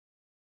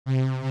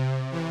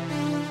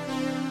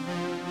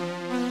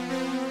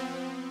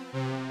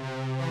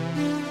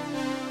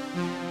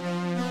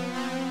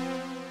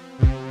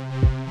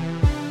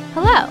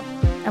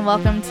and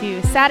welcome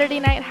to Saturday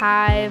Night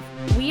Hive.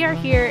 We are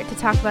here to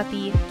talk about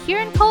the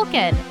Kieran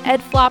Culkin,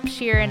 Ed Flop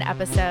Sheeran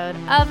episode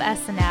of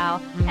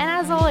SNL. And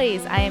as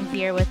always, I am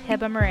here with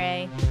Hiba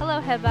Murray.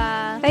 Hello,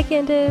 Hiba. Hi,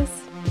 Candace.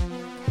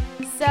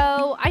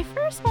 So, I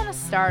first want to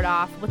start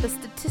off with a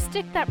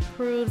statistic that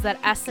proves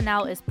that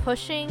SNL is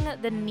pushing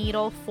the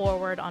needle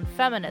forward on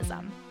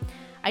feminism.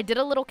 I did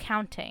a little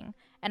counting,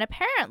 and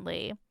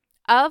apparently,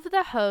 of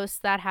the hosts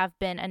that have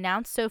been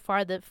announced so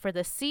far for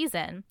this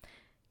season,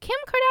 Kim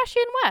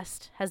Kardashian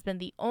West has been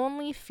the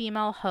only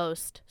female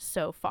host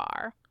so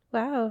far.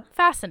 Wow.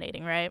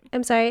 Fascinating, right?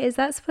 I'm sorry, is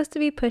that supposed to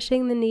be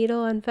pushing the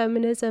needle on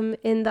feminism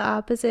in the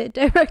opposite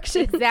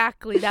direction?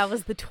 Exactly. That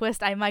was the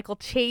twist. I Michael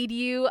Chayed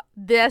you.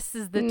 This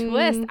is the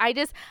twist. I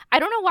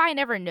don't know why I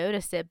never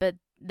noticed it, but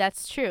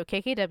that's true.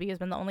 KKW has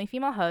been the only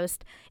female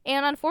host.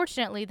 And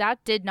unfortunately,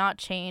 that did not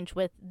change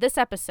with this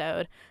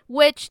episode,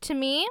 which to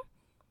me,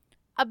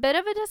 a bit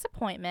of a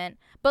disappointment.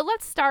 But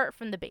let's start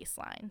from the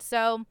baseline.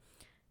 So,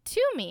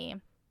 to me,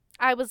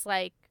 I was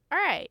like, all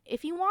right,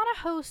 if you want a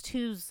host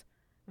who's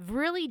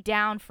really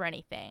down for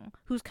anything,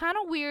 who's kind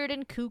of weird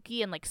and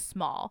kooky and like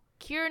small,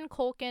 Kieran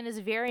Culkin is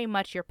very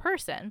much your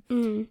person.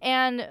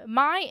 And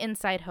my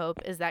inside hope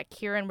is that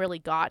Kieran really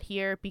got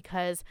here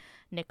because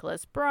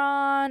Nicholas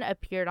Braun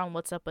appeared on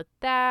What's Up With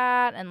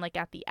That, and like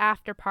at the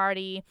after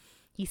party,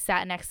 he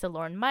sat next to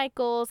Lorne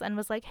Michaels and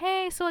was like,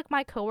 hey, so like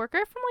my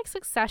coworker from like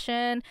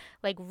Succession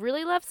like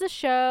really loves the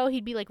show.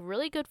 He'd be like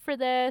really good for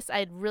this.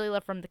 I'd really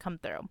love for him to come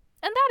through.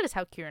 And that is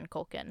how Kieran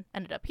Culkin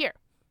ended up here.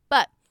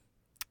 But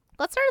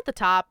let's start at the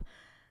top.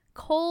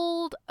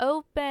 Cold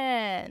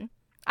open.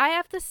 I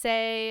have to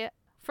say,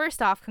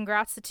 first off,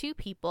 congrats to two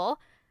people.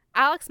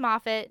 Alex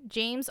Moffat,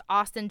 James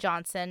Austin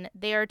Johnson.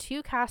 They are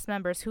two cast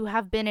members who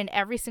have been in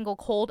every single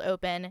cold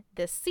open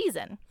this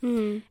season.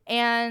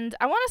 And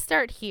I want to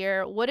start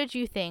here. What did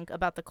you think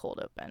about the cold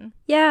open?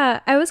 Yeah,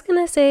 I was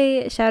going to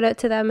say shout out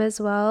to them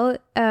as well.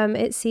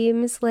 It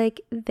seems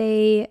like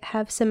they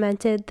have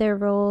cemented their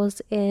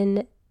roles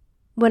in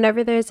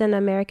whenever there's an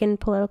American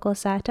political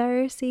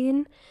satire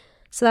scene.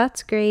 So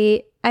that's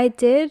great. I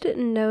did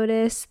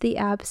notice the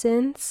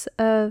absence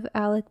of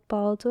Alec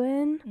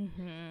Baldwin.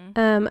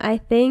 I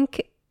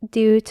think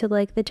due to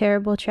like the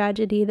terrible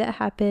tragedy that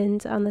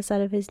happened on the set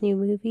of his new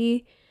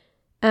movie.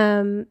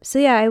 So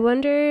yeah, I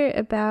wonder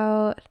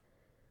about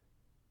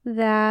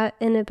that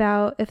and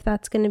about if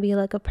that's going to be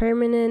like a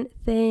permanent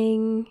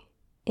thing.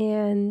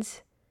 And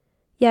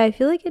yeah, I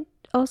feel like it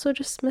also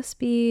just must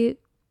be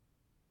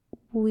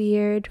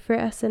weird for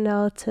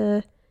SNL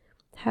to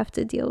have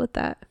to deal with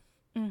that.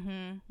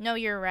 No,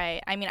 you're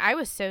right. I mean, I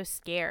was so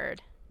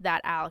scared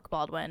that Alec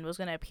Baldwin was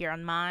going to appear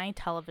on my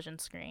television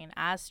screen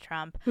as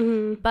Trump.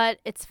 But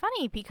it's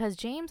funny because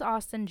James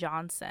Austin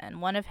Johnson,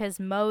 one of his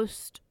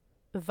most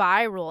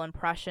viral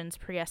impressions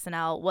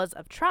pre-SNL was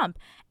of Trump.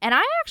 And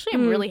I actually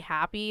am really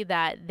happy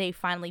that they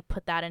finally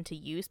put that into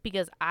use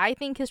because I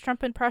think his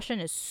Trump impression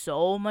is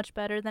so much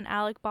better than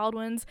Alec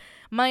Baldwin's.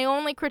 My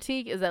only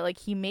critique is that like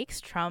he makes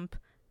Trump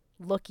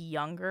look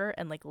younger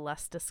and like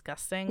less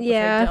disgusting, which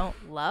I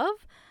don't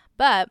love.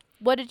 But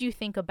what did you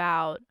think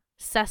about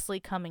Cecily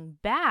coming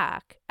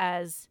back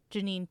as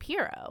Jeanine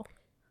Pirro?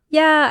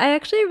 Yeah, I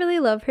actually really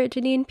love her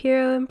Jeanine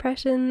Pirro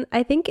impression.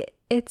 I think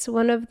it's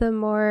one of the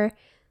more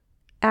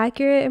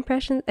accurate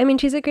impressions. I mean,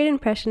 she's a great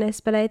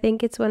impressionist, but I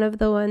think it's one of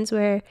the ones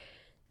where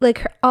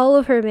like all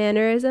of her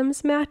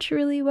mannerisms match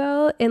really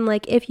well. And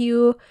like if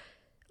you,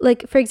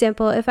 like for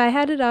example, if I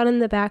had it on in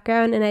the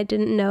background and I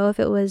didn't know if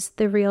it was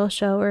the real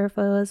show or if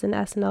it was an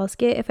SNL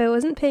skit, if I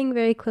wasn't paying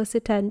very close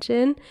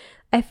attention,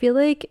 I feel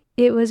like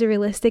it was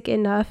realistic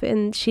enough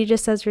and she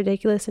just says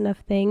ridiculous enough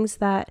things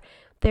that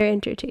they're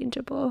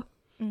interchangeable.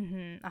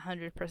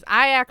 100%.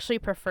 I actually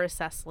prefer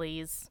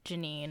Cecily's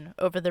Jeanine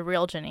over the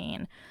real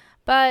Jeanine.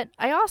 But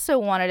I also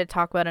wanted to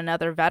talk about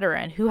another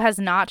veteran who has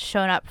not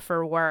shown up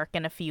for work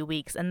in a few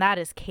weeks, and that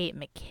is Kate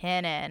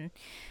McKinnon.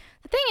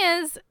 The thing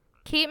is,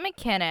 Kate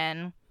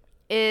McKinnon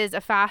is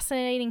a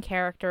fascinating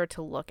character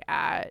to look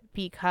at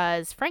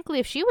because, frankly,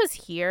 if she was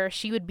here,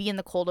 she would be in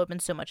the cold open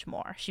so much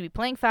more. She'd be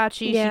playing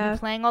Fauci, she'd be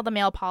playing all the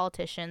male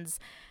politicians.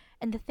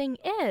 And the thing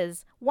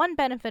is, one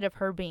benefit of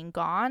her being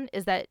gone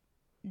is that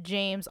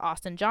James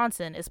Austin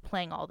Johnson is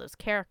playing all those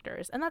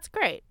characters, and that's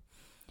great.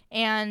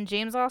 And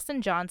James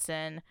Austin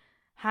Johnson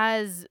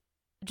has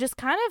just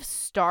kind of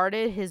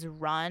started his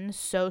run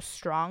so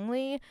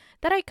strongly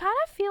that I kind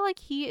of feel like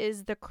he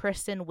is the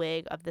Kristen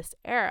Wiig of this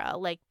era.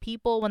 Like,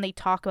 people, when they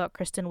talk about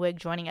Kristen Wiig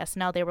joining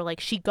SNL, they were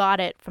like, she got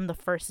it from the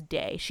first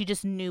day. She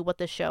just knew what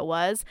the show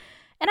was.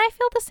 And I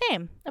feel the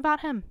same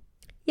about him.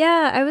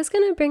 Yeah, I was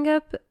going to bring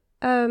up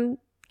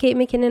Kate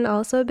McKinnon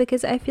also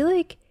because I feel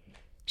like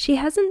she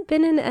hasn't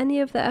been in any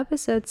of the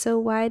episodes, so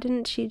why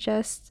didn't she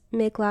just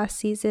make last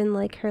season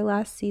like her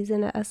last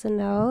season at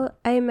SNL?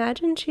 I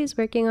imagine she's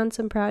working on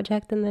some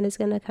project and then is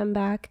going to come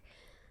back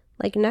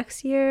like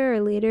next year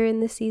or later in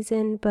the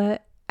season,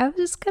 but I was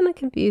just kind of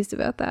confused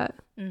about that.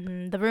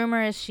 The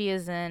rumor is she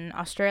is in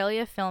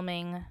Australia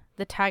filming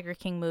the Tiger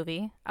King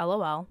movie,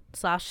 LOL,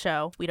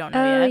 /show. We don't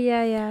know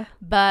yet. Oh, yeah.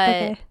 But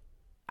okay.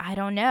 I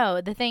don't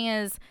know. The thing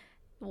is,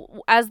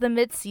 as the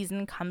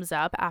mid-season comes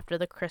up after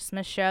the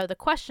Christmas show, the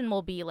question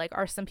will be like,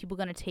 are some people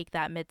going to take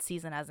that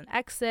mid-season as an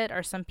exit?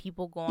 Are some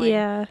people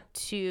going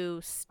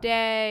to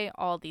stay?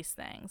 All these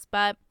things.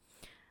 But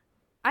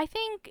I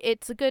think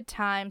it's a good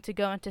time to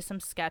go into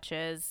some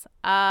sketches.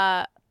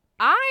 I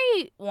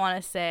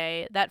want to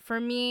say that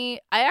for me,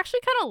 I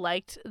actually kind of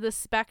liked the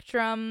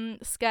Spectrum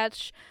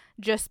sketch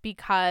just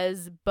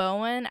because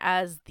Bowen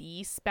as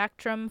the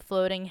Spectrum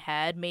floating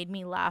head made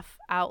me laugh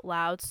out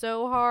loud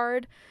so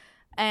hard.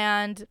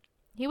 And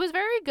he was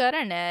very good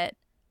in it.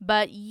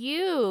 But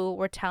you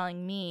were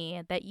telling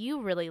me that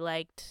you really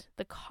liked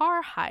the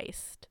car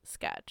heist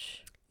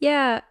sketch.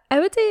 Yeah, I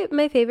would say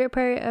my favorite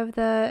part of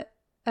the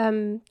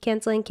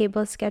canceling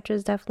cable sketch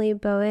was definitely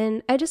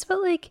Bowen. I just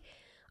felt like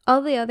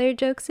all the other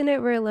jokes in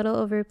it were a little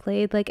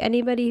overplayed. Like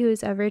anybody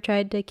who's ever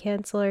tried to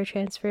cancel or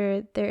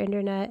transfer their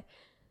internet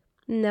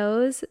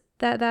knows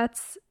that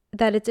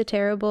it's a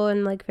terrible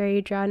and like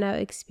very drawn out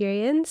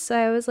experience. So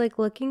I was like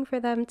looking for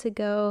them to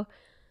go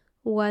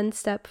one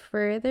step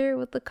further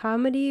with the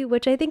comedy,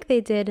 which I think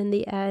they did in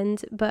the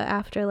end, but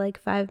after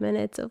like 5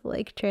 minutes of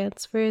like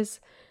transfers.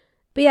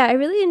 But yeah, I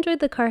really enjoyed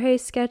the car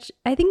heist sketch.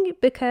 I think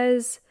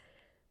because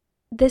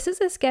this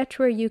is a sketch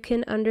where you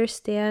can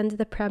understand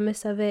the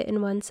premise of it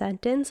in one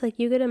sentence. Like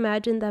you could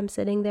imagine them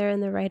sitting there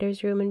in the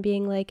writer's room and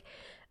being like,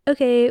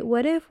 okay,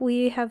 what if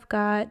we have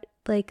got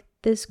like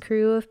this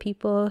crew of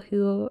people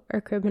who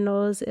are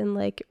criminals and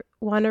like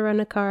want to run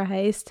a car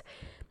heist,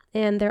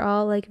 and they're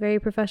all like very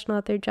professional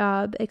at their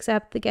job,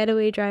 except the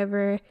getaway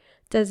driver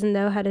doesn't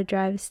know how to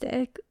drive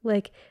stick.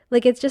 Like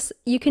it's just,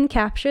 you can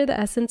capture the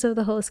essence of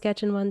the whole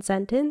sketch in one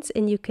sentence,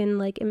 and you can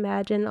like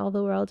imagine all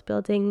the world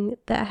building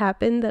that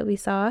happened that we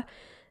saw.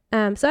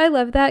 So I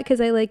love that because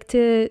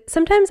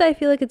sometimes I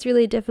feel like it's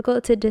really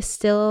difficult to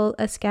distill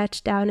a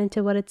sketch down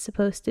into what it's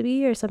supposed to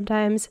be, or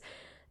sometimes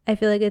I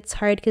feel like it's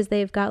hard because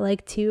they've got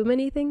like too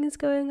many things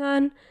going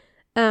on.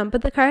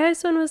 But the car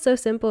heist one was so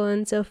simple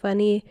and so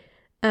funny.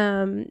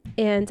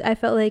 And I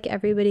felt like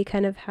everybody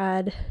kind of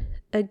had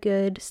a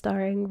good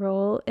starring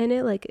role in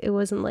it. Like it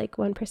wasn't like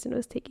one person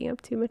was taking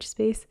up too much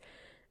space.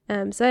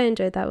 So I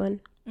enjoyed that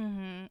one.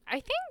 I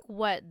think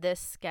what this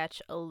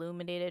sketch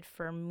illuminated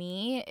for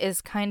me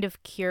is kind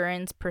of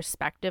Kieran's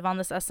perspective on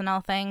this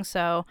SNL thing.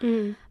 So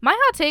my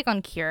hot take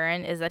on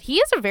Kieran is that he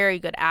is a very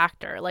good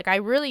actor. Like I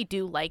really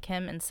do like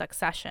him in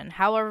Succession.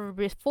 However,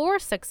 before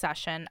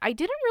Succession, I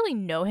didn't really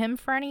know him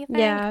for anything.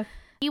 Yeah.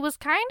 He was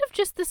kind of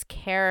just this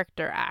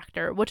character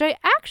actor, which I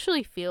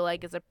actually feel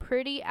like is a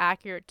pretty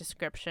accurate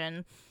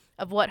description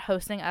of what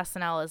hosting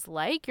SNL is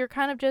like. You're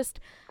kind of just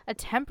a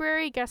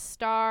temporary guest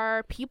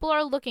star. People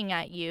are looking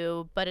at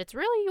you, but it's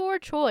really your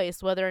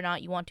choice whether or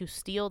not you want to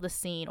steal the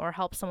scene or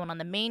help someone on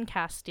the main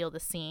cast steal the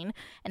scene.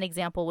 An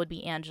example would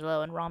be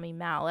Angelo and Rami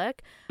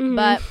Malek.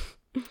 But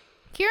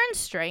Kieran's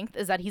strength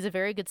is that he's a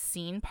very good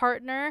scene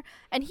partner,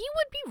 and he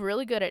would be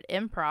really good at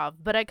improv,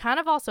 but I kind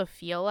of also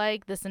feel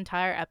like this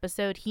entire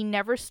episode, he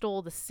never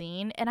stole the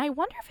scene, and I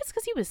wonder if it's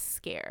because he was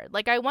scared.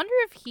 Like, I wonder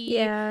if he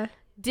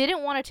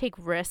didn't want to take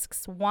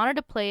risks, wanted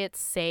to play it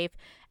safe,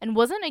 and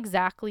wasn't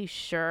exactly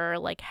sure,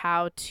 like,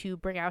 how to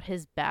bring out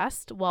his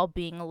best while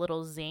being a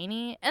little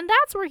zany, and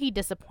that's where he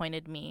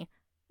disappointed me.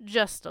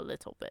 Just a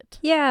little bit.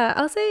 Yeah,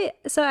 I'll say,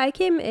 so I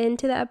came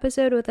into the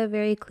episode with a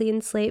very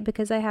clean slate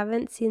because I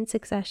haven't seen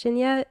Succession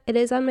yet. It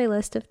is on my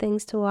list of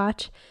things to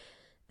watch.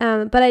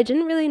 But I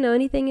didn't really know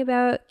anything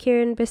about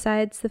Kieran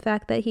besides the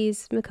fact that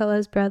he's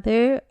Michaela's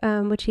brother,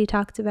 which he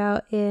talked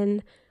about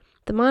in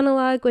the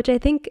monologue, which I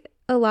think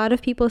a lot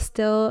of people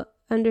still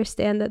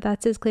understand that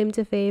that's his claim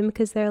to fame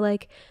because they're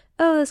like,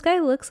 oh, this guy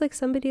looks like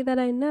somebody that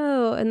I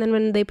know. And then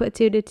when they put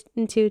two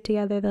and two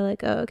together, they're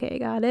like, oh, okay,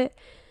 got it.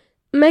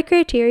 My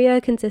criteria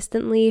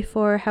consistently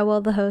for how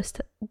well the host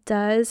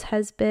does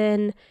has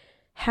been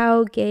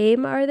how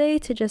game are they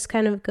to just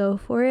kind of go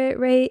for it,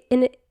 right?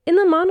 In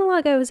the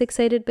monologue, I was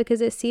excited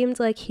because it seemed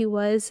like he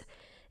was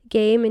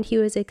game and he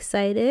was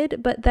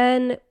excited, but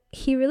then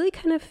he really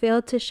kind of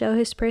failed to show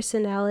his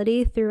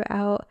personality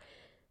throughout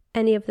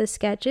any of the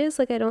sketches.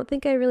 Like, I don't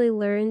think I really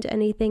learned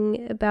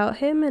anything about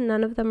him, and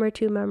none of them were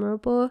too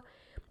memorable.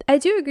 I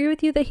do agree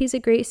with you that he's a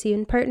great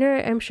scene partner.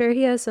 I'm sure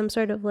he has some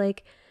sort of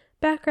like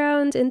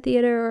background in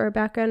theater or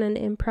background in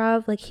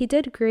improv. Like he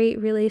did great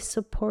really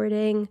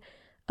supporting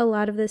a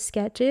lot of the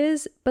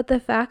sketches, but the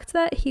fact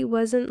that he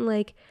wasn't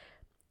like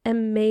a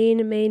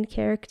main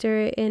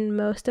character in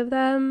most of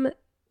them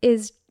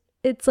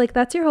it's like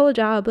that's your whole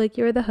job. Like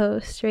you're the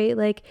host, right?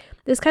 Like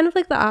it's kind of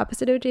like the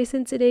opposite of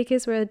Jason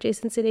Sudeikis, where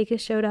Jason Sudeikis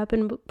showed up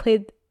and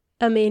played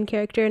a main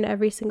character in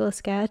every single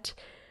sketch.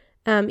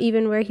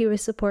 Even where he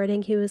was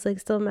supporting, he was like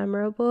still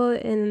memorable.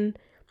 And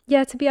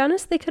yeah, to be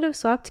honest, they could have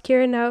swapped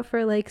Kieran out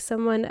for like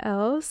someone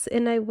else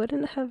and I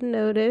wouldn't have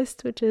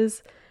noticed, which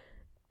is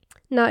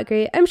not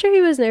great. I'm sure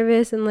he was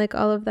nervous and like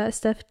all of that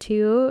stuff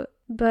too,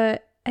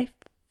 but I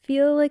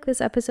feel like this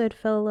episode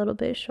fell a little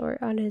bit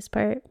short on his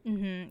part.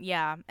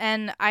 Yeah,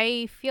 and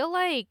I feel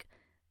like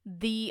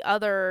the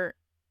other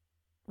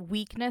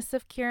weakness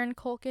of Kieran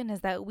Culkin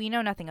is that we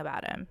know nothing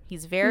about him.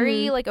 He's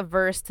very like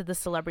averse to the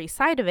celebrity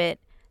side of it,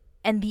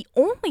 and the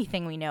only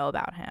thing we know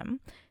about him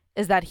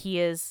is that he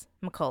is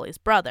Macaulay's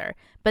brother.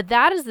 But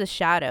that is the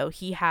shadow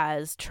he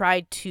has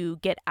tried to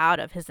get out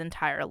of his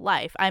entire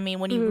life. I mean,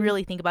 when you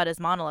really think about his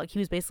monologue, he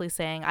was basically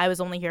saying, I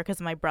was only here because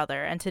of my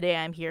brother, and today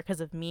I'm here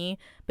because of me,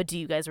 but do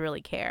you guys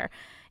really care?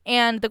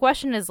 And the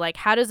question is, like,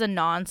 how does a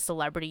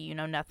non-celebrity you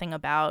know nothing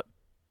about,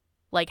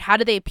 like, how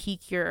do they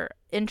pique your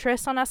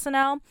interest on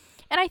SNL?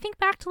 And I think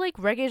back to, like,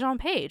 Regé-Jean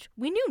Page.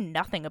 We knew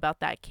nothing about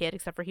that kid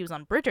except for he was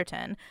on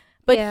Bridgerton.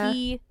 But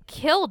he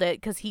killed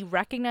it because he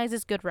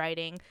recognizes good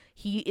writing.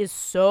 He is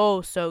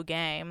so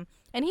game.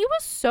 And he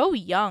was so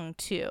young,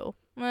 too.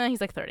 Well,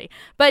 he's like 30.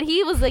 But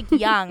he was, like,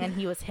 young and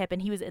he was hip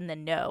and he was in the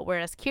know.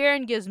 Whereas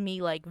Kieran gives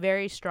me, like,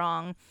 very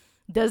strong,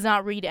 does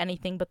not read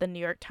anything but the New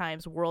York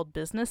Times world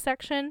business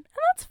section. And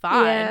that's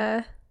fine.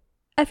 Yeah.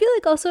 I feel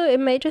like also it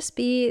might just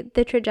be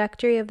the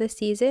trajectory of the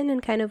season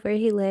and kind of where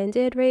he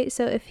landed, right?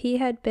 So if he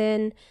had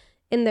been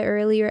in the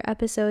earlier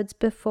episodes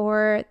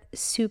before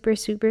super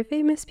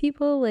famous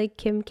people like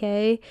Kim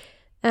K,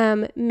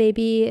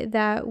 maybe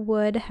that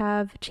would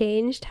have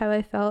changed how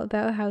I felt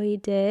about how he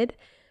did.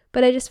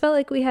 But I just felt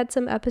like we had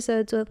some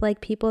episodes with like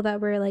people that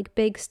were like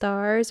big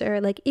stars, or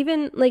like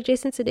even like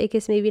Jason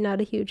Sudeikis, maybe not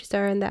a huge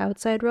star in the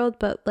outside world,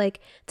 but like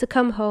to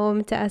come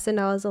home to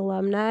SNL as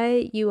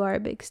alumni, you are a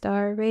big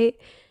star, right?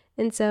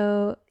 And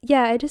so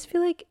yeah, I just feel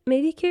like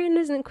maybe Kieran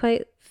isn't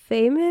quite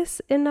famous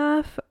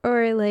enough,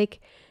 or like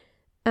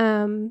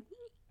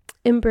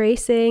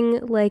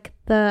embracing like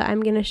the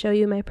I'm gonna show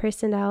you my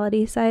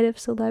personality side of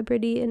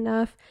celebrity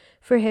enough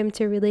for him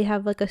to really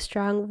have like a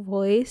strong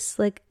voice.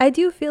 Like I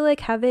do feel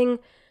like having,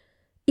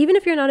 even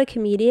if you're not a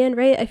comedian,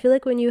 right, I feel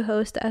like when you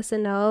host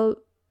SNL,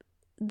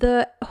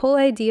 the whole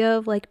idea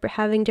of like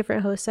having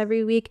different hosts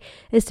every week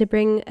is to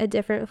bring a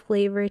different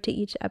flavor to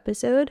each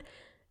episode.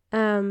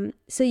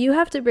 So you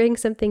have to bring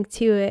something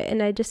to it,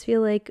 and I just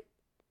feel like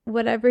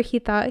whatever he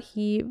thought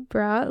he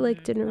brought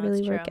like didn't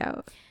really work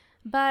out.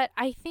 But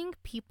I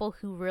think people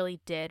who really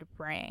did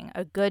bring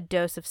a good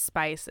dose of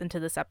spice into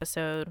this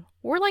episode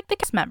were like the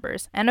cast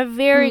members. And a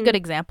very good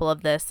example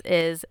of this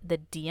is the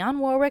Dionne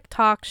Warwick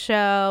talk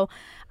show.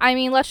 I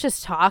mean, let's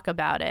just talk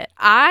about it.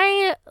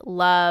 I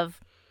love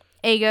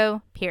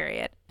Ego,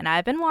 period. And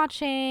I've been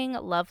watching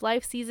Love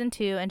Life Season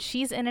 2, and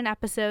she's in an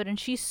episode, and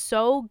she's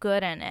so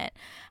good in it.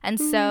 And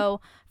so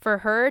for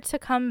her to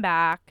come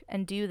back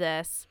and do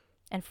this,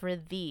 and for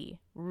the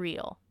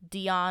real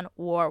Dionne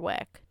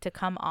Warwick to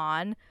come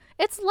on,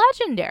 it's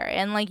legendary.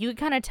 And like you could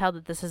kind of tell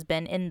that this has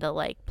been in the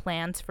like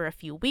plans for a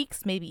few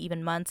weeks, maybe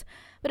even months,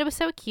 but it was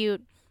so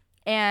cute.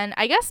 And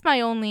I guess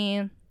my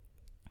only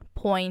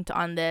point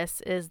on this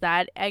is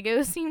that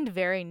Ego seemed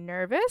very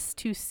nervous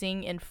to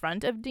sing in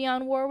front of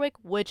Dionne Warwick,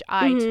 which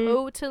I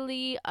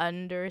totally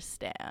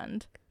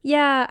understand.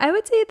 Yeah, I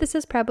would say this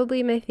is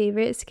probably my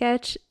favorite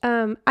sketch.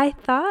 I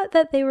thought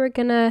that they were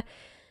gonna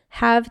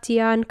have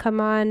Dionne come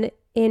on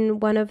in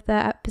one of the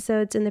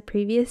episodes in the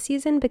previous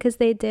season, because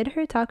they did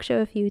her talk show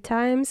a few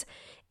times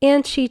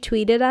and she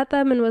tweeted at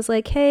them and was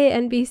like, hey,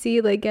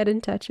 NBC, like get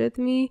in touch with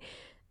me.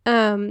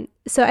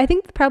 So I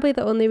think probably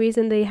the only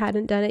reason they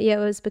hadn't done it yet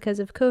was because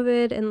of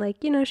COVID, and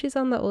like, you know, she's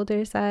on the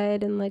older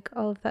side and like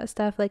all of that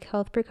stuff, like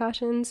health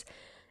precautions.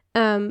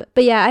 But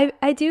yeah,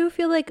 I do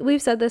feel like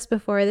we've said this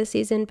before this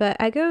season, but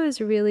Ego is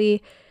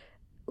really,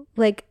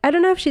 like, I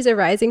don't know if she's a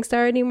rising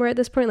star anymore at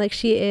this point. Like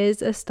she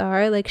is a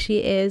star, like she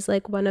is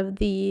like one of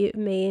the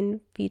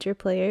main feature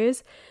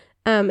players,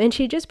 and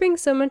she just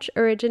brings so much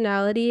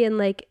originality, and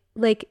like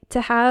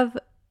to have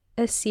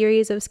a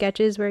series of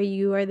sketches where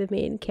you are the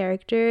main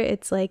character,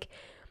 it's like,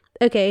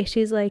 okay,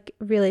 she's like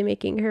really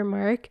making her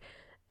mark.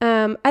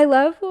 I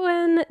love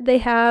when they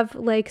have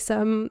like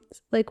some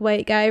like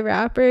white guy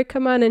rapper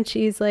come on and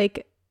she's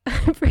like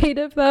afraid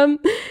of them.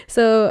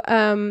 So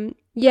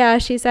yeah,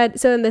 she said,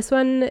 so in this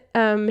one,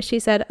 she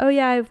said, oh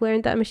yeah, I've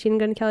learned that Machine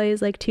Gun Kelly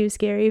is like too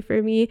scary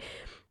for me.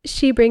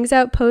 She brings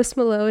out Post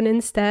Malone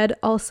instead,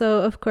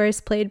 also of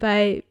course played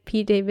by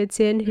Pete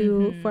Davidson,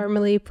 who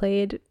formerly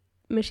played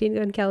Machine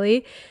Gun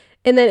Kelly.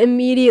 And then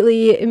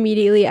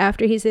immediately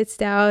after he sits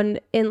down,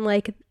 in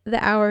like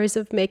the hours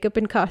of makeup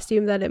and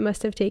costume that it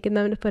must have taken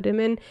them to put him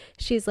in,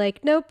 she's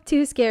like, nope,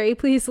 too scary,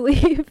 please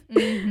leave.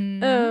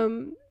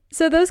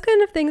 So those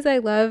kind of things I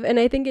love, and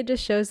I think it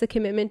just shows the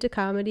commitment to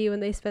comedy when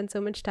they spend so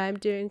much time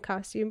doing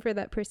costume for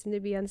that person to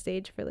be on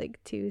stage for like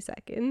 2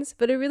 seconds.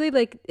 But it really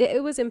like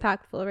it was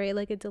impactful, right?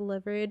 Like it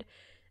delivered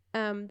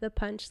the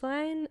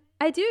punchline.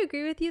 I do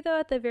agree with you though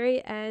at the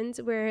very end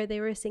where they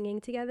were singing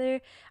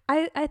together.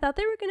 I thought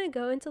they were gonna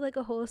go into like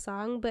a whole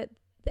song, but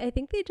I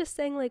think they just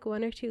sang like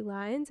 1 or 2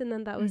 lines, and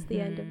then that was the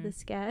end of the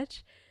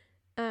sketch.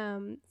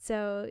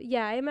 So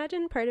yeah, I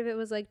imagine part of it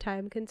was like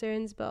time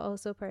concerns, but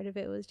also part of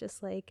it was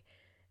just like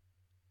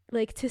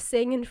to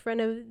sing in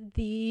front of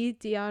the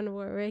Dionne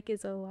Warwick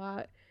is a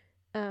lot.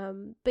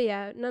 But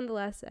yeah,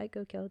 nonetheless,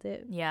 Ego killed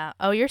it. Yeah.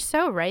 Oh, you're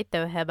so right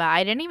though, Heba.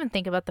 I didn't even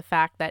think about the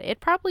fact that it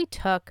probably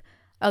took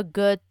a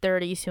good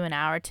 30 to an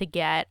hour to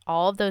get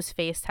all of those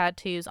face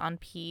tattoos on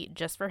Pete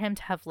just for him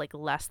to have like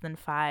less than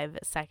 5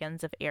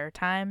 seconds of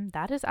airtime.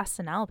 That is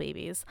SNL,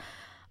 babies.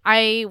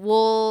 I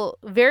will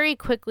very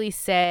quickly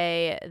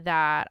say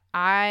that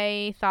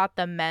I thought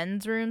the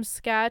men's room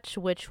sketch,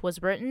 which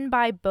was written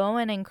by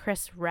Bowen and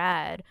Chris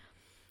Redd,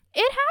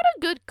 it had a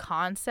good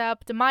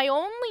concept. My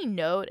only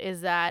note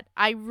is that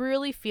I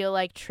really feel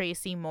like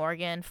Tracy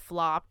Morgan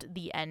flopped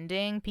the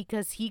ending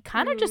because he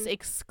kind of just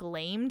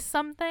exclaimed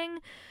something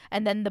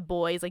and then the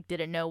boys like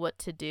didn't know what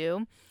to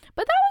do.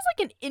 But that was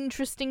like an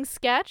interesting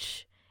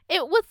sketch.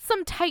 It with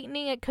some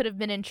tightening, it could have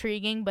been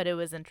intriguing, but it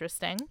was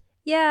interesting.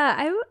 Yeah,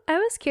 I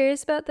was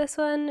curious about this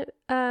one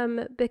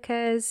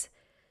because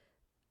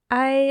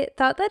I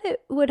thought that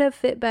it would have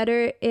fit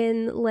better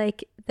in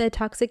like the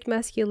toxic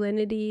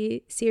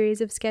masculinity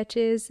series of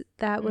sketches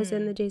that was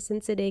in the Jason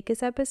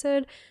Sudeikis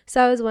episode.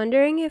 So I was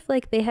wondering if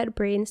like they had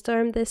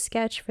brainstormed this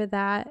sketch for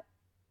that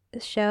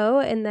show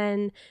and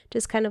then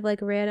just kind of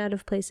like ran out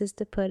of places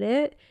to put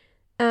it.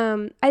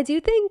 I do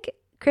think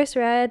Chris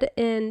Redd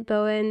and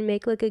Bowen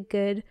make like a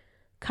good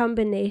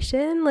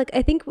combination. Like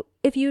I think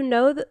if you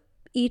know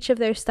each of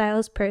their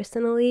styles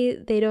personally,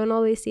 they don't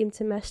always seem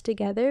to mesh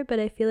together, but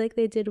I feel like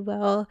they did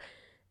well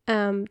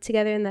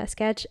together in that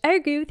sketch. I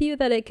agree with you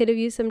that it could have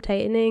used some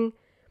tightening.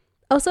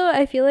 Also,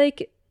 I feel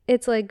like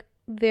it's like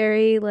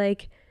very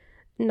like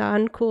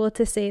non-cool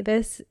to say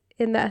this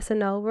in the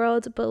SNL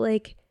world, but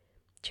like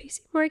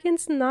Tracy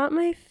Morgan's not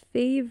my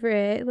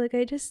favorite. Like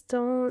I just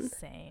don't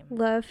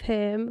love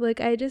him.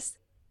 Like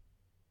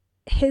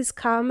his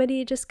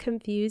comedy just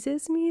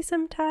confuses me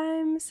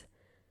sometimes.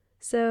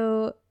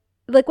 So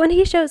like when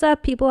he shows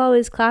up, people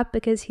always clap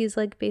because he's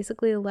like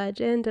basically a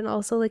legend, and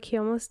also like he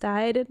almost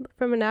died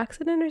from an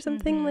accident or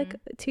something like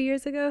 2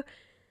 years ago.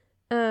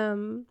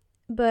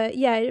 But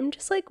yeah, I'm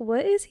just like,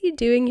 what is he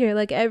doing here?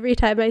 Like every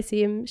time I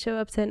see him show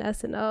up to an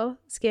SNL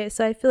skit.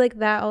 So I feel like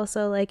that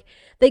also like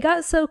they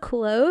got so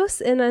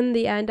close, and then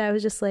the end I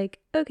was just like,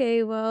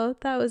 okay, well,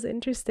 that was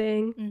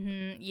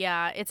interesting.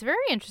 Yeah, it's very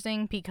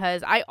interesting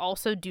because I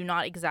also do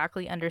not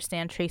exactly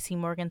understand Tracy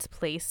Morgan's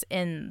place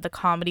in the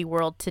comedy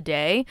world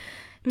today,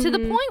 to the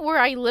point where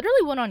I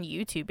literally went on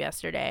YouTube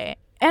yesterday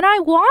and I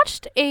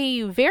watched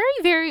a very,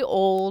 very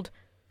old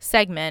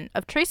segment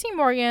of Tracy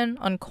Morgan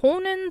on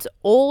Conan's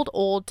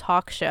old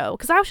talk show,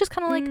 because I was just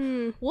kind of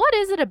like, what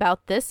is it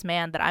about this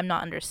man that I'm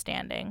not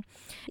understanding?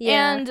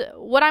 Yeah. And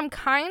what I'm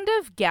kind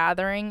of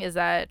gathering is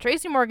that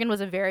Tracy Morgan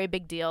was a very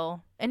big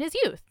deal in his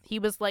youth. He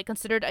was like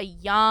considered a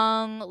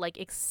young, like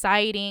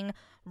exciting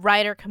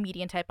writer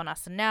comedian type on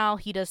SNL.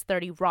 He does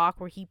 30 Rock,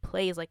 where he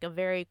plays like a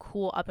very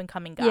cool up and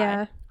coming guy.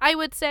 Yeah. I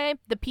would say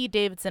the Pete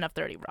Davidson of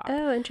 30 Rock.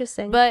 Oh,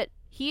 interesting. But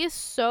he is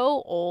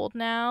so old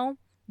now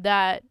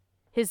that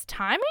his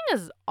timing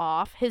is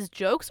off. His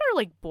jokes are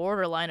like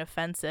borderline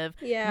offensive.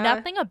 Yeah.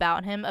 Nothing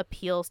about him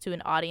appeals to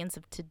an audience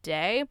of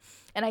today.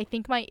 And I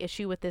think my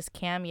issue with this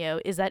cameo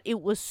is that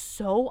it was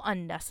so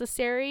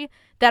unnecessary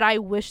that I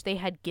wish they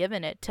had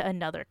given it to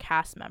another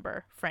cast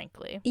member,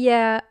 frankly.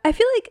 Yeah. I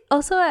feel like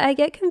also I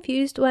get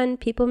confused when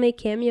people make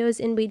cameos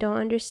and we don't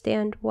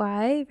understand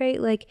why, right?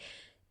 Like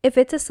if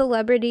it's a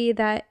celebrity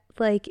that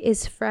like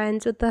is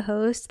friends with the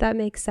host, that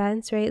makes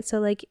sense, right? So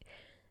like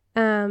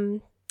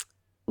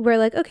we're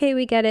like, okay,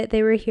 we get it,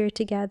 they were here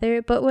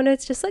together. But when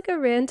it's just like a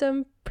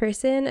random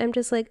person, I'm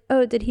just like,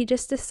 oh, did he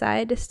just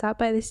decide to stop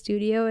by the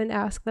studio and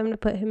ask them to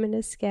put him in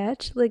a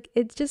sketch? Like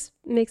it just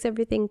makes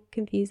everything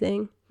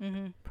confusing.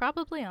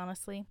 Probably,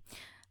 honestly.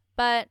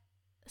 But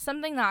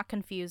something not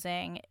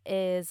confusing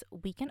is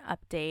Weekend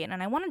Update,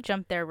 and I want to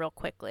jump there real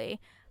quickly.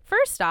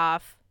 First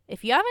off,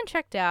 if you haven't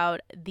checked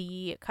out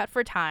the Cut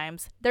for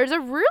Times, there's a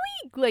really,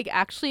 like,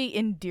 actually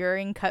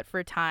endearing Cut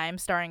for Time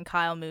starring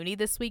Kyle Mooney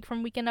this week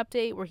from Weekend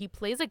Update, where he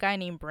plays a guy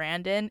named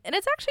Brandon, and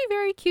it's actually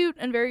very cute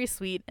and very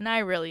sweet, and I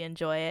really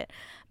enjoy it.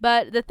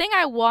 But the thing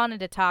I wanted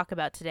to talk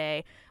about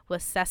today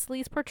was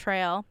Cecily's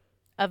portrayal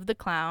of the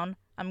clown.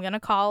 I'm going to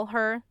call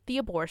her the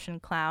abortion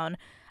clown.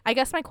 I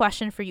guess my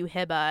question for you,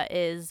 Hiba,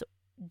 is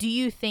do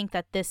you think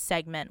that this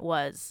segment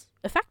was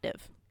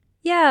effective?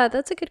 Yeah,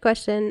 that's a good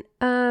question.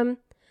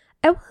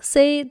 I will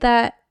say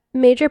that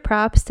major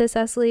props to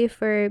Cecily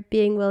for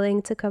being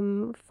willing to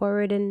come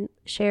forward and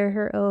share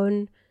her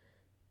own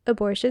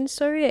abortion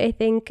story. I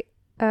think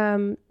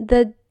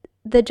the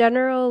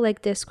general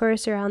like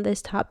discourse around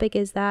this topic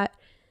is that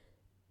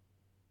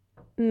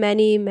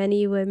many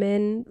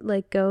women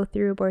like go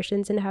through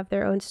abortions and have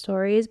their own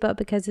stories, but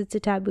because it's a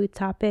taboo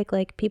topic,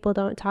 like people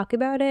don't talk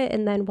about it,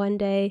 and then one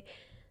day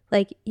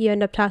like you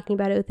end up talking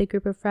about it with a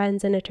group of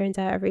friends and it turns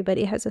out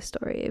everybody has a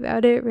story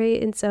about it,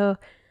 right? And so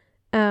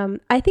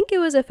I think it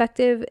was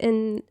effective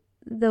in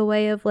the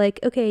way of like,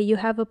 okay, you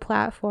have a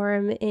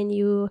platform and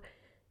you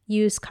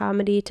use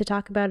comedy to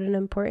talk about an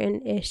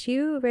important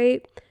issue,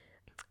 right?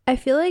 I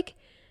feel like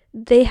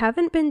they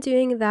haven't been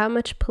doing that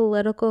much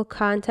political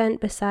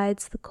content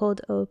besides the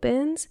cold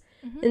opens.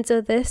 And so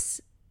this,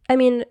 I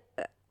mean,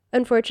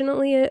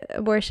 unfortunately,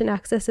 abortion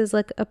access is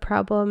like a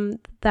problem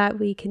that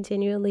we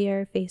continually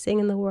are facing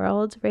in the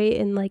world, right?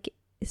 And like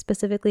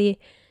specifically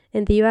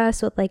in the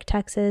US with like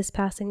Texas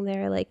passing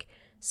their like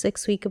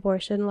 6-week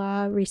abortion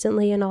law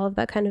recently and all of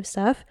that kind of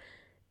stuff.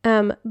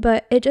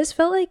 But it just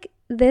felt like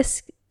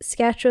this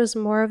sketch was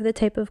more of the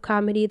type of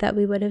comedy that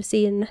we would have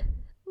seen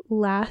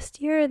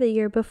last year, the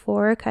year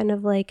before, kind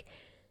of like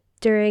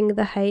during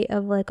the height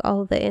of like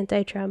all of the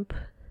anti-Trump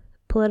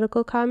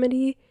political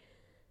comedy.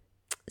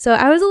 So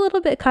I was a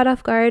little bit caught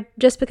off guard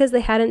just because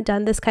they hadn't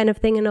done this kind of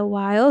thing in a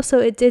while. So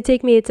it did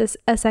take me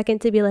a second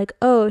to be like,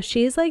 oh,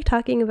 she's like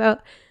talking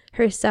about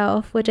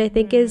herself, which I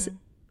think is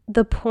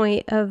the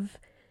point of,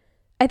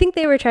 I think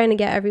they were trying to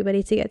get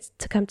everybody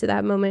to come to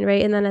that moment,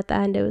 right? And then at the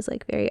end it was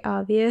like very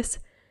obvious.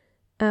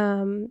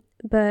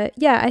 But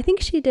yeah, I think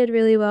she did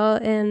really well.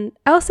 And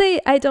I'll say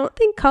I don't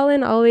think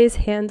Colin always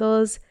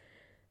handles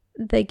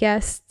the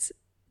guests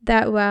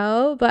that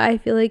well, but I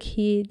feel like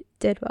he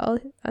did well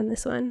on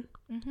this one.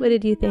 What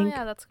did you think? No,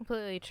 yeah, that's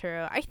completely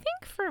true. I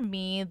think for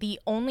me, the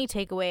only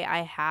takeaway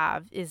I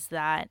have is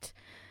that,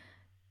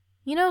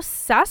 you know,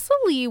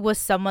 Cecily was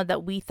someone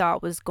that we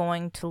thought was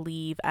going to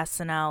leave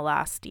SNL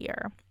last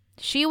year.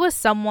 She was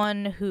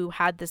someone who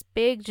had this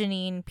big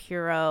Jeanine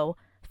Pirro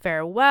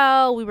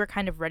farewell. We were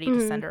kind of ready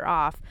to send her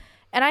off.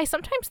 And I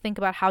sometimes think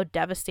about how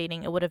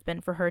devastating it would have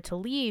been for her to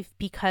leave,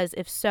 because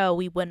if so,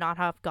 we would not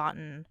have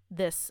gotten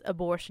this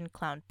abortion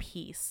clown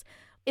piece.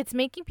 It's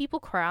making people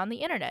cry on the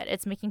internet.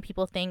 It's making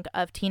people think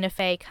of Tina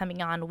Fey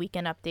coming on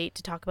Weekend Update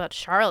to talk about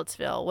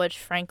Charlottesville, which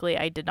frankly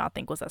I did not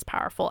think was as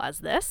powerful as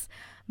this.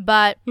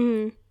 But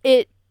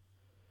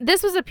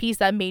this was a piece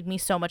that made me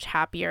so much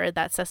happier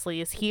that Cecily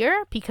is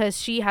here,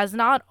 because she has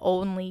not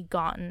only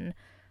gotten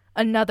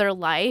another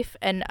life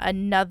and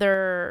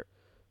another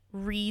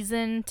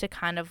reason to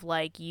kind of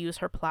like use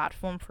her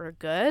platform for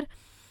good,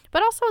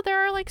 but also there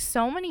are like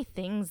so many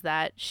things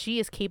that she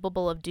is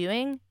capable of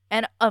doing.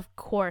 And of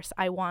course,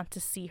 I want to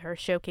see her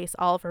showcase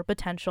all of her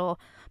potential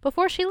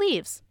before she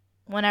leaves,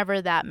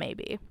 whenever that may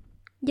be.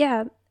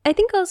 Yeah, I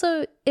think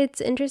also it's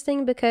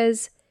interesting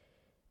because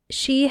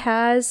she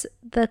has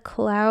the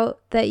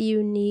clout that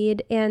you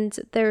need and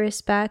the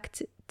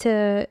respect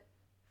to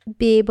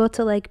be able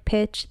to like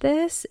pitch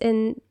this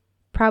and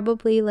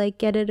probably like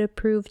get it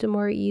approved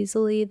more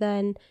easily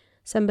than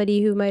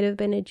somebody who might have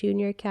been a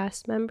junior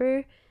cast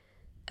member.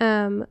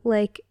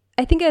 Like,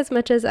 I think as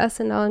much as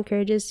SNL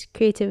encourages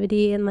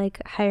creativity and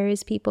like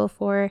hires people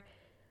for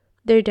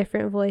their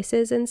different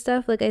voices and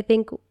stuff, like I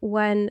think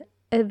when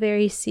a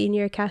very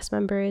senior cast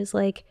member is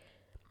like,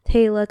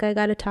 hey, look, I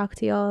gotta talk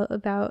to y'all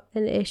about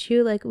an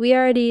issue, like we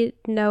already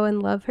know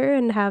and love her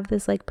and have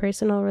this like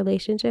personal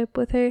relationship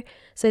with her.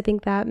 So I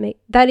think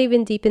that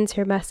even deepens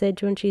her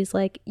message when she's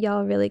like,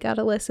 y'all really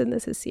gotta listen,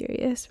 this is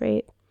serious,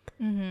 right?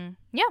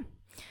 Yeah.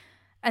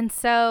 And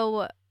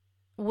so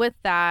with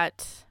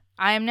that,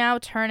 I am now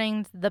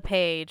turning the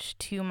page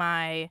to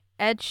my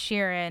Ed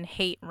Sheeran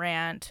hate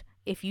rant.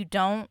 If you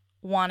don't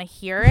want to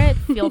hear it,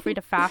 feel free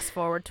to fast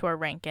forward to our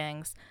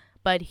rankings,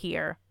 but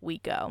here we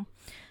go.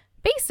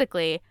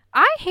 Basically,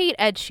 I hate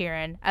Ed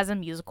Sheeran as a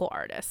musical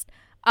artist.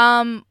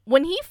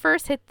 When he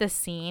first hit the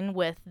scene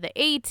with the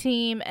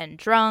A-Team and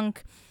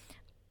Drunk,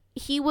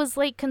 he was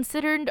like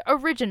considered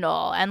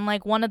original and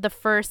like one of the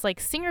first like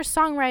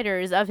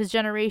singer-songwriters of his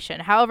generation.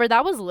 However,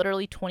 that was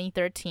literally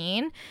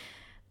 2013.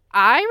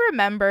 I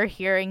remember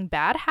hearing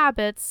Bad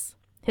Habits,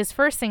 his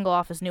first single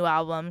off his new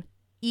album,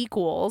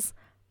 Equals,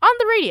 on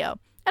the radio.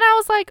 And I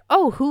was like,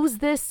 oh, who's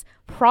this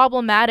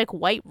problematic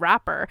white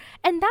rapper?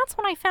 And that's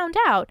when I found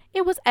out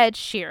it was Ed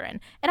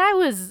Sheeran. And I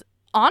was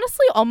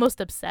honestly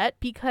almost upset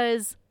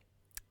because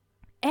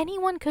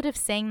anyone could have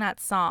sang that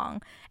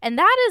song. And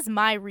that is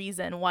my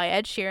reason why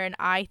Ed Sheeran,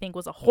 I think,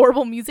 was a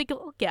horrible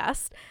musical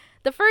guest.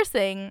 The first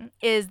thing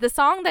is the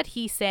song that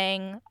he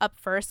sang up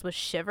first was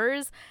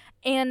Shivers.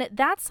 And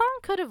that song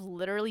could have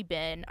literally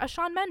been a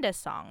Shawn Mendes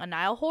song, a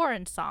Niall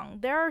Horan song.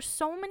 There are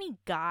so many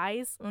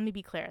guys, let me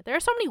be clear, there are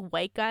so many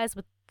white guys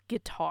with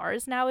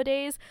guitars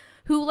nowadays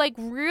who like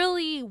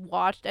really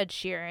watched Ed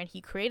Sheeran. He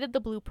created the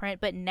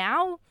blueprint, but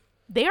now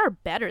they are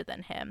better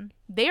than him.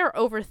 They are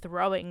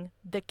overthrowing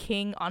the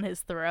king on his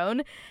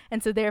throne.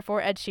 And so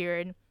therefore Ed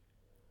Sheeran,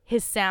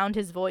 his sound,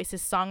 his voice,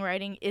 his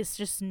songwriting is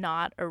just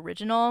not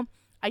original.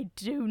 I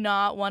do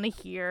not want to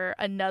hear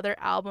another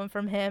album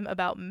from him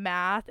about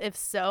math. If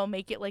so,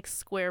 make it like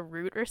Square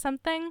Root or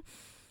something.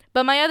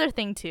 But my other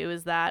thing too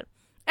is that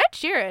Ed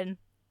Sheeran,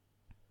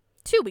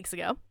 2 weeks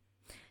ago,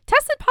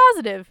 tested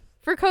positive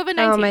for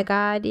COVID-19. Oh my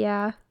God,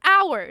 yeah.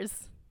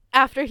 Hours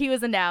after he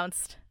was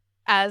announced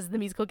as the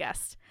musical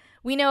guest.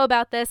 We know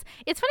about this.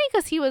 It's funny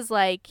because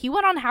he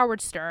went on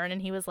Howard Stern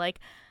and he was like,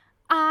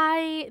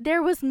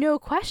 there was no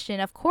question.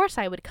 Of course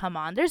I would come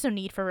on. There's no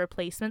need for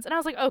replacements. And I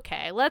was like,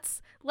 okay,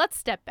 let's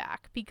step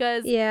back,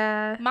 because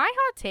my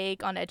hot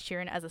take on Ed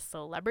Sheeran as a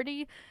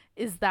celebrity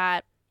is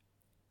that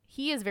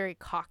he is very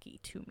cocky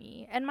to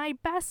me. And my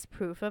best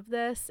proof of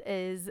this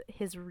is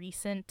his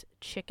recent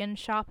Chicken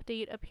Shop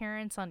Date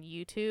appearance on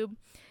YouTube.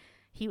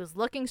 He was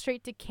looking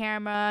straight to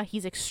camera.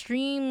 He's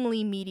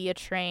extremely media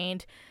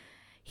trained.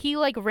 He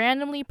like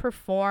randomly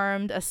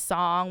performed a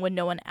song when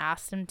no one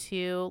asked him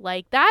to.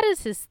 Like, that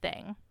is his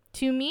thing.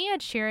 To me,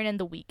 Ed Sheeran and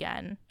The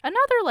Weeknd,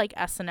 another like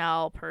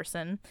SNL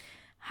person,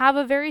 have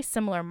a very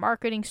similar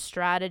marketing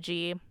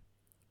strategy.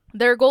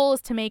 Their goal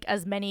is to make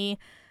as many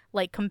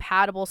like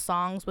compatible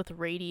songs with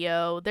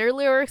radio. Their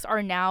lyrics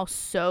are now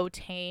so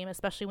tame,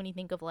 especially when you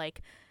think of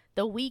like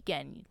The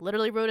Weeknd. He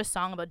literally wrote a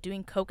song about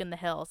doing coke in the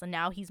hills, and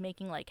now he's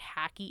making like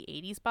hacky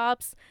 80s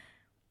bops.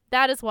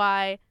 That is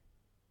why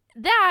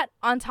that,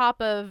 on top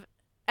of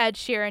Ed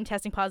Sheeran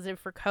testing positive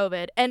for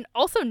COVID and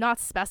also not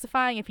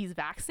specifying if he's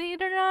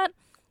vaccinated or not,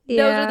 those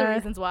are the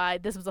reasons why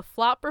this was a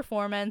flop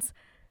performance.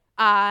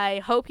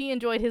 I hope he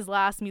enjoyed his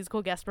last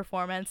musical guest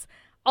performance.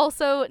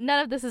 Also,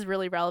 none of this is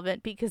really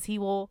relevant because he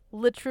will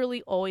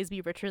literally always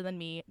be richer than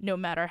me no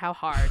matter how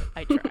hard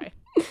I try.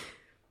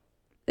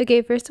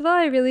 Okay, first of all,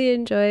 I really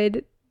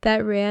enjoyed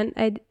that rant.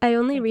 I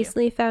only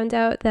recently found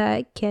out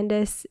that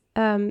Candace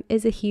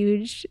is a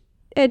huge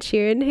Ed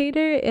Sheeran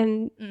hater,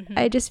 and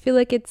I just feel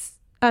like it's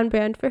on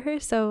brand for her,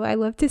 so I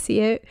love to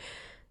see it.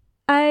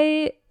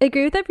 I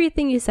agree with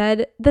everything you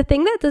said. The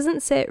thing that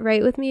doesn't sit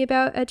right with me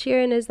about Ed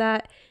Sheeran is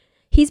that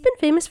he's been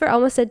famous for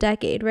almost a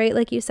decade, right?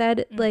 Like you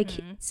said, like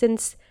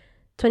since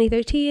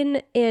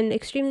 2013, and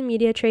extremely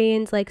media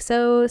trained, like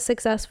so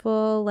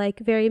successful, like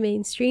very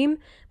mainstream,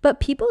 but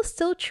people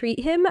still treat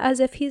him as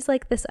if he's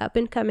like this up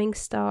and coming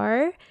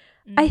star.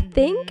 I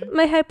think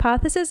my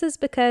hypothesis is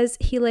because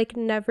he like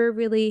never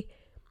really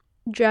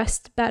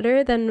dressed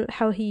better than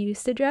how he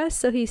used to dress,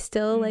 so he's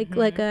still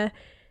like a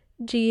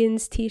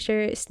jeans,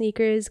 t-shirt,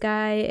 sneakers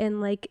guy, and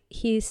like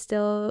he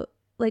still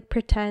like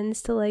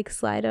pretends to like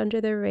slide under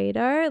the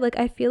radar. Like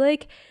I feel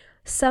like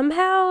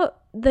somehow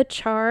the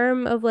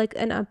charm of like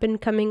an up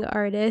and coming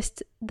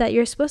artist that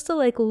you're supposed to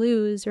like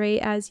lose, right,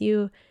 as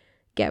you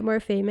get more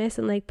famous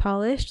and like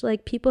polished,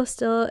 like people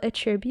still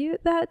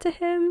attribute that to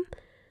him,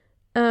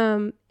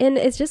 and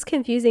it's just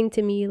confusing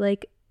to me.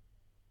 Like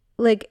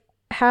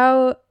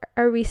how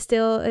are we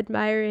still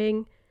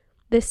admiring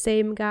the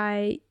same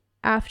guy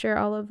after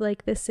all of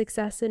like this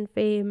success and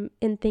fame,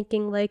 and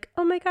thinking like,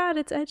 oh my god,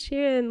 it's Ed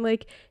Sheeran,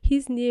 like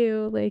he's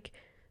new, like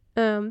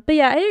but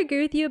yeah, I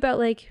agree with you about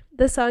like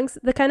the songs,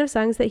 the kind of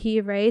songs that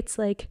he writes.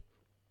 Like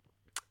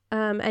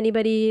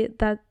anybody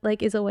that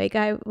like is a white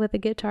guy with a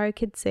guitar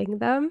could sing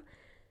them.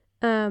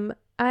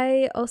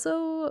 I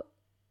also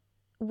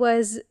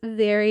was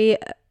very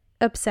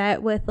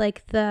upset with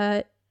like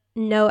the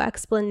no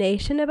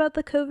explanation about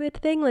the COVID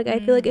thing. Like I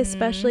feel like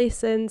especially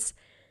since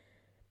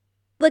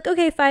like,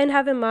 okay, fine,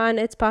 have him on.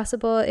 It's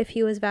possible if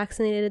he was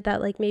vaccinated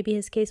that like maybe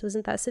his case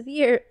wasn't that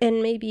severe,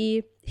 and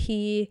maybe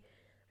he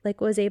like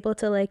was able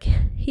to like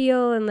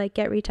heal and like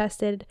get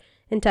retested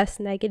and test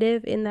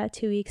negative in that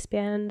 2-week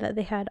span that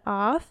they had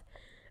off.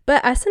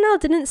 But SNL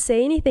didn't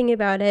say anything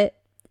about it.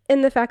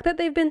 And the fact that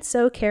they've been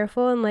so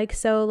careful and like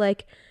so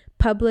like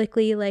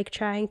publicly like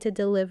trying to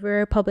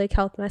deliver public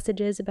health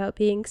messages about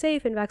being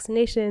safe and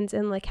vaccinations,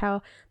 and like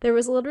how there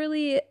was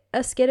literally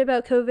a skit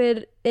about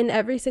COVID in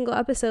every single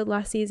episode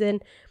last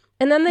season,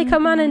 and then they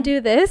come on and do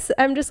this.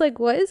 I'm just like,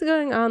 what is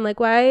going on? Like,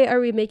 why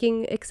are we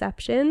making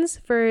exceptions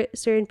for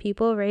certain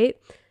people, right?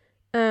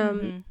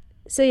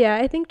 So yeah,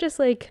 I think just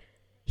like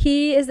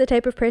he is the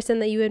type of person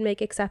that you would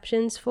make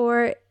exceptions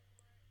for.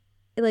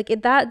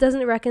 Like that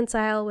doesn't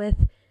reconcile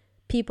with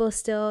people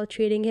still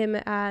treating him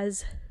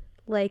as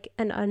like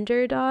an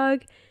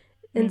underdog,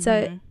 and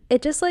so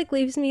it just like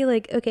leaves me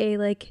like, okay,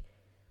 like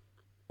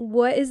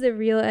what is the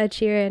real Ed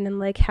Sheeran, and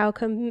like how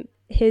come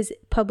his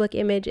public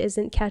image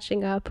isn't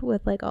catching up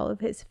with like all of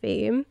his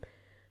fame?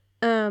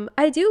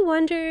 I do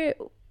wonder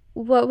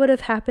what would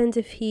have happened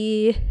if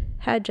he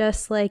had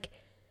just like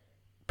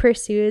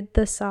pursued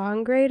the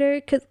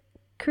songwriter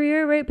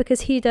career, right?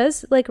 Because he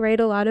does like write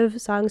a lot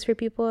of songs for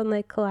people and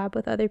like collab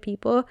with other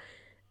people.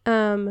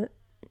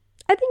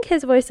 I think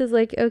his voice is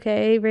like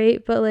okay,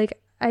 right? But like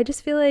I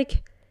just feel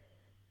like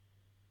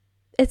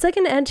it's like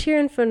an Ed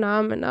Sheeran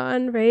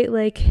phenomenon, right?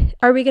 Like,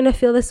 are we gonna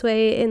feel this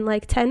way in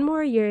like 10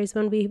 more years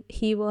when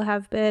he will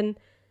have been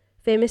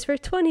famous for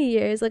 20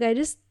 years? Like I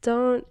just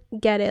don't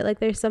get it. Like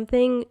there's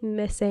something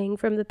missing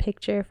from the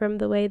picture, from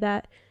the way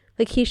that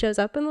like he shows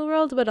up in the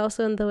world, but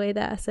also in the way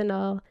that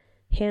SNL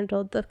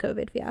handled the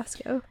COVID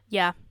fiasco.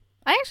 Yeah.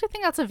 I actually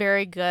think that's a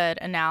very good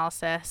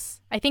analysis.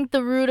 I think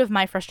the root of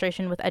my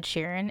frustration with Ed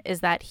Sheeran is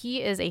that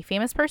he is a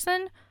famous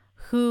person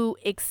who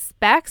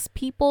expects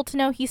people to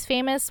know he's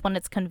famous when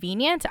it's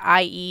convenient,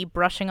 i.e.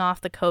 brushing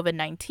off the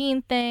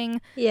COVID-19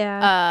 thing.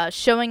 Yeah.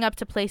 Showing up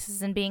to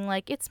places and being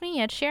like, it's me,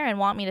 Ed Sheeran,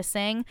 want me to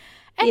sing?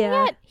 And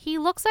yet he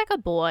looks like a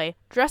boy,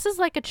 dresses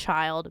like a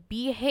child,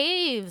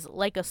 behaves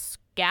like a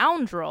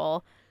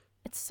scoundrel.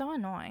 It's so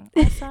annoying.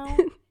 Also,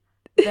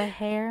 the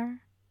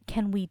hair,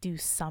 can we do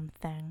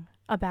something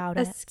about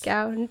it? A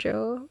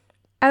scoundrel.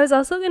 I was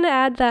also going to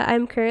add that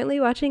I'm currently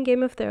watching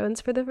Game of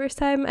Thrones for the first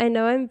time. I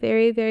know I'm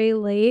very, very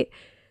late,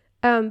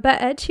 but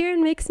Ed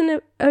Sheeran makes an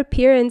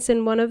appearance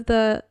in one of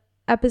the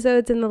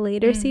episodes in the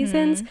later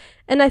seasons,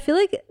 and I feel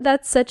like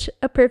that's such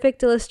a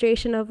perfect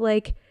illustration of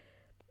like,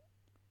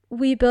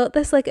 we built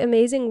this like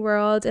amazing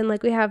world, and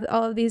like we have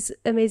all of these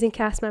amazing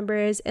cast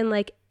members, and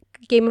like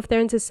Game of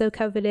Thrones is so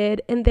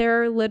coveted, and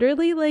there are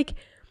literally like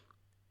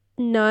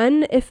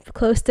none, if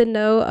close to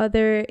no,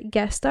 other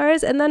guest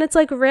stars, and then it's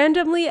like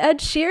randomly Ed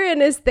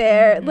Sheeran is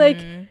there.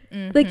 Like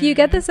you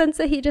get the sense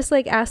that he just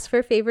like asks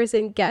for favors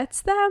and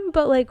gets them,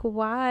 but like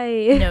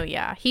why? No,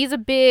 yeah, he's a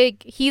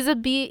big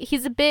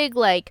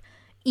like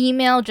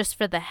email just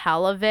for the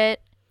hell of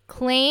it.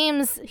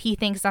 Claims he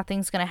thinks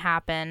nothing's gonna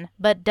happen,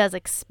 but does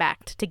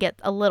expect to get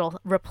a little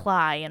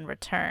reply in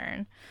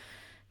return.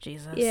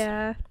 Jesus.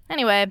 Yeah.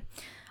 Anyway,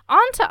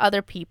 on to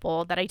other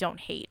people that I don't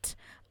hate.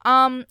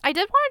 I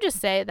did want to just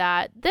say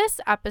that this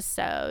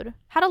episode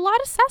had a lot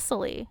of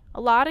Cecily,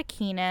 a lot of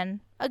Keenan,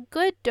 a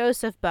good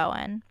dose of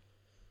Bowen.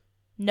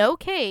 No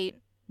Kate,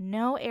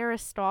 no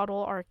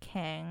Aristotle or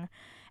King.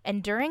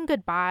 And during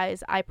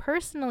goodbyes, I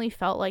personally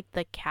felt like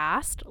the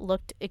cast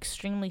looked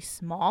extremely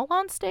small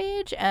on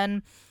stage.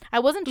 And I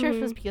wasn't sure if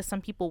it was because some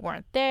people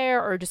weren't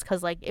there or just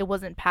because like it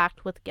wasn't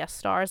packed with guest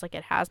stars like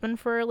it has been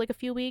for like a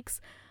few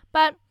weeks.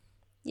 But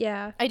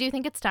yeah, I do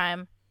think it's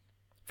time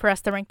for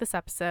us to rank this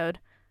episode.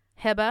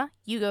 Hiba,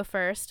 you go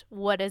first.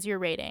 What is your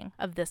rating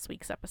of this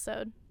week's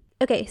episode?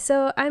 Okay,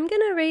 so I'm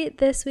going to rate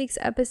this week's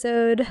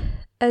episode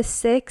a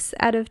 6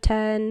 out of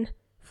 10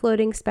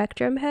 floating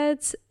spectrum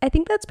heads. I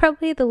think that's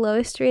probably the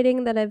lowest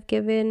rating that I've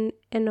given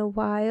in a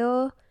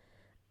while.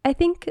 I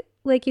think,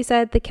 like you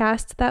said, the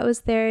cast that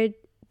was there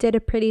did a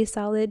pretty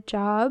solid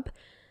job.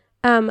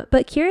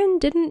 But Kieran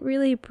didn't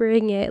really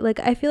bring it. Like,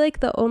 I feel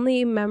like the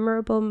only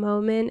memorable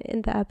moment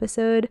in the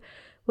episode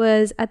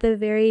was at the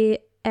very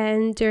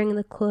end during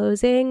the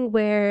closing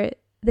where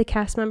the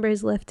cast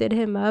members lifted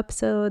him up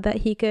so that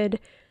he could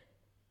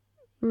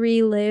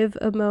relive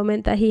a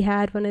moment that he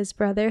had when his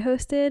brother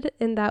hosted,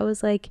 and that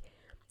was like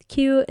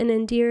cute and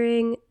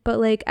endearing. But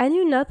like I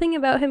knew nothing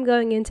about him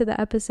going into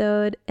the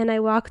episode, and I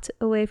walked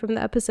away from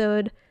the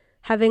episode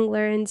having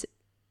learned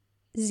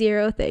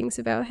 0 things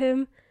about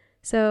him.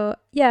 So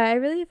yeah, I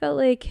really felt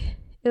like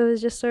it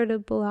was just sort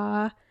of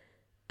blah,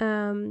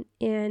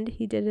 and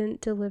he didn't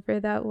deliver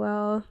that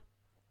well.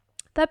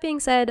 That being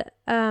said,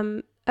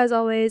 as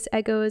always,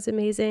 Ego is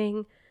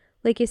amazing.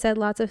 Like you said,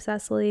 lots of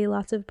Cecily,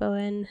 lots of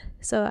Bowen.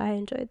 So I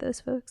enjoyed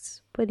those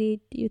folks. What do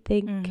you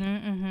think?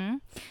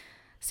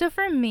 So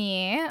for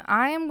me,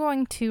 I am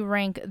going to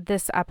rank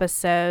this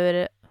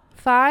episode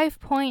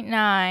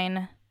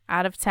 5.9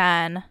 out of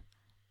 10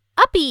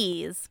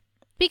 uppies.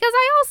 Because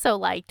I also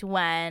liked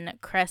when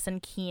Chris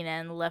and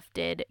Keenan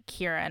lifted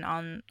Kieran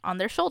on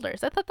their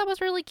shoulders. I thought that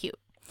was really cute.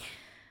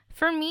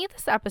 For me,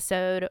 this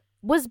episode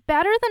was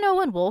better than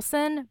Owen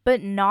Wilson,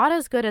 but not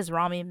as good as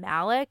Rami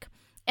Malek.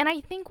 And I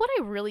think what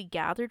I really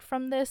gathered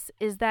from this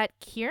is that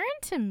Kieran,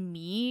 to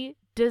me,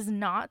 does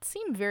not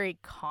seem very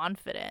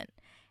confident.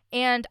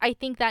 And I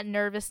think that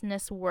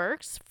nervousness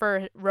works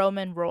for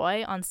Roman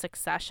Roy on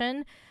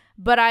Succession.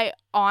 But I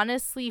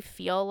honestly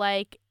feel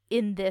like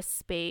in this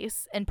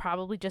space, and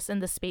probably just in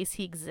the space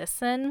he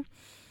exists in,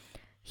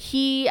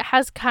 he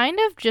has kind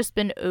of just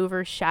been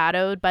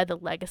overshadowed by the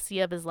legacy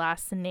of his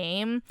last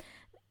name.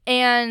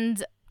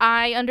 And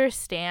I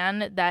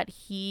understand that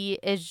he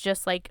is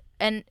just like,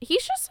 and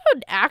he's just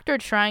an actor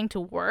trying to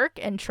work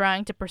and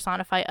trying to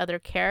personify other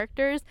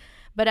characters.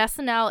 But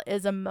SNL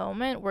is a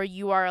moment where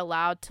you are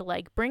allowed to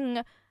like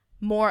bring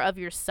more of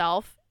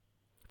yourself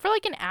for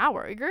like an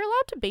hour. You're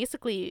allowed to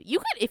basically, you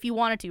could, if you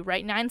wanted to,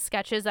 write 9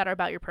 sketches that are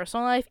about your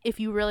personal life if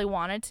you really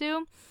wanted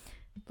to,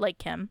 like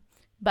Kim.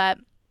 But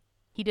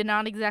he did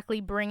not exactly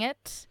bring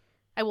it.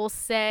 I will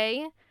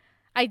say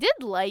I did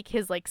like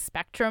his like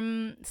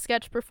Spectrum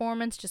sketch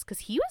performance just because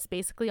he was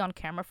basically on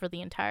camera for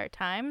the entire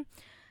time.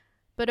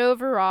 But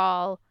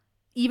overall,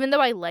 even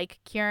though I like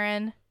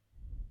Kieran,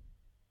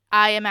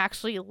 I am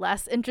actually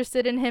less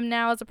interested in him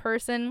now as a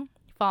person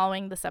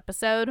following this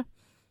episode.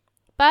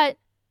 But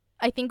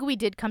I think we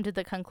did come to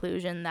the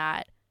conclusion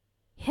that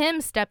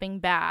him stepping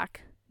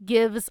back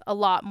gives a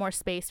lot more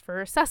space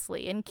for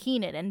Cecily and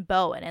Keenan and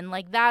Bowen, and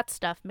like that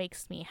stuff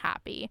makes me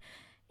happy.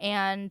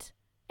 And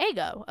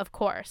Ego, of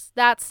course,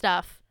 that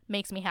stuff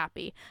makes me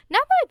happy. Now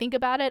that I think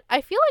about it,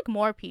 I feel like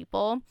more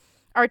people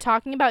are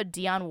talking about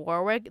Dionne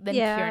Warwick than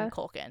Kieran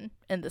Culkin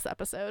in this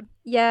episode.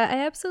 Yeah, I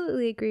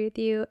absolutely agree with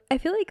you. I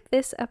feel like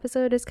this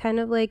episode is kind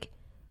of like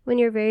when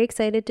you're very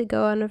excited to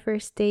go on a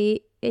first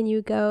date and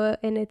you go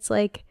and it's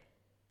like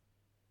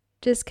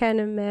just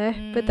kind of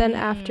meh, but then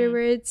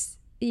afterwards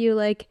you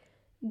like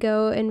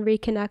go and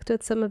reconnect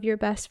with some of your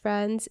best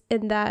friends,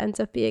 and that ends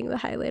up being the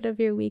highlight of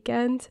your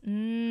weekend.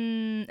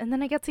 And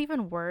then it gets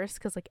even worse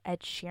because like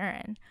Ed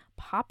Sheeran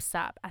pops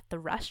up at the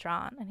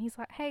restaurant and he's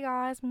like, hey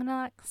guys, I'm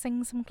gonna like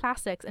sing some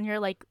classics, and you're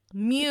like,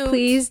 mute,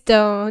 please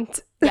don't.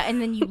 Yeah,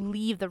 and then you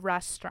leave the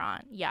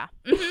restaurant. Yeah.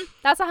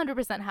 That's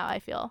 100% how I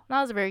feel.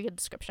 That was a very good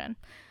description.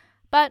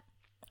 But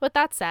with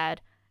that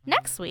said,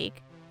 next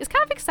week is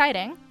kind of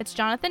exciting. It's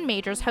Jonathan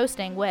Majors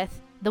hosting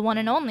with the one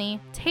and only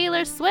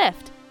Taylor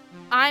Swift.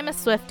 I'm a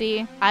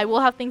Swiftie. I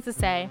will have things to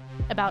say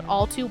about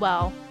All Too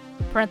Well,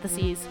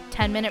 parentheses,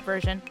 10-minute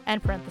version,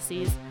 end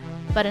parentheses.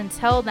 But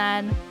until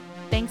then,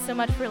 thanks so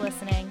much for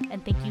listening,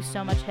 and thank you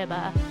so much,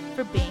 Hiba,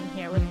 for being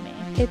here with me.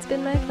 It's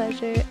been my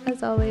pleasure,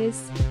 as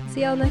always.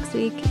 See y'all next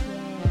week.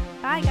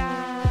 Bye,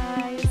 guys.